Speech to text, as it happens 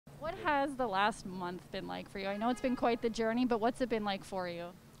What has the last month been like for you? I know it's been quite the journey, but what's it been like for you?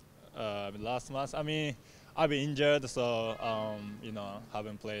 Last month, I mean, I've been injured, so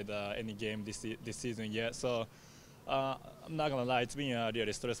haven't played any game this season yet. So I'm not gonna lie, it's been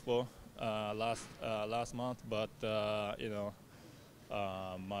really stressful last month. But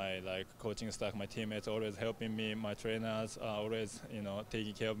my coaching staff, my teammates, always helping me. My trainers are always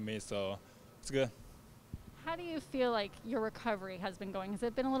taking care of me. So it's good. How do you feel like your recovery has been going? Has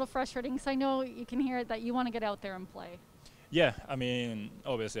it been a little frustrating? Because I know you can hear it that you want to get out there and play. Yeah, I mean,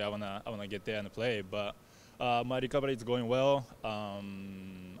 obviously, I wanna get there and play, but my recovery is going well. I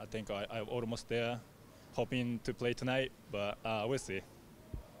think I'm almost there, hoping to play tonight, but we'll see.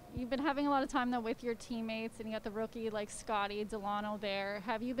 You've been having a lot of time though with your teammates, and you got the rookie like Scotty Delano there.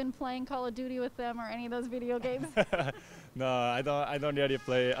 Have you been playing Call of Duty with them or any of those video games? No, I don't. I don't really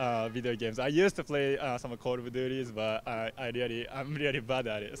play video games. I used to play some Call of Duties, but I'm really bad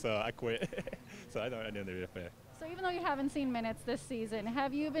at it, so I quit. So I don't really play. So even though you haven't seen minutes this season,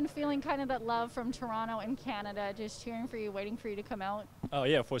 have you been feeling kind of that love from Toronto and Canada, just cheering for you, waiting for you to come out? Oh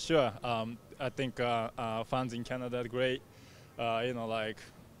yeah, for sure. I think fans in Canada are great.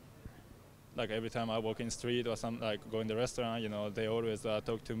 Like every time I walk in the street or some like go in the restaurant, they always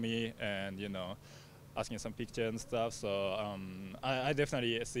talk to me and asking some pictures and stuff. So I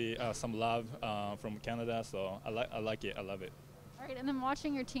definitely see some love from Canada. So I like it. I love it. All right, and then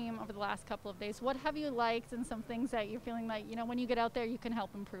watching your team over the last couple of days, what have you liked and some things that you're feeling like when you get out there you can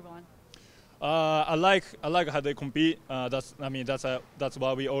help improve on? I like how they compete. That's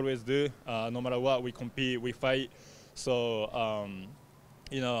what we always do. No matter what, we compete, we fight. So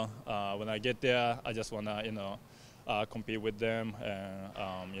when I get there, I just wanna compete with them,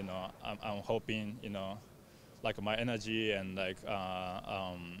 and I'm hoping like my energy and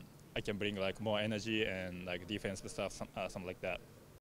I can bring like more energy and like defense stuff, something like that.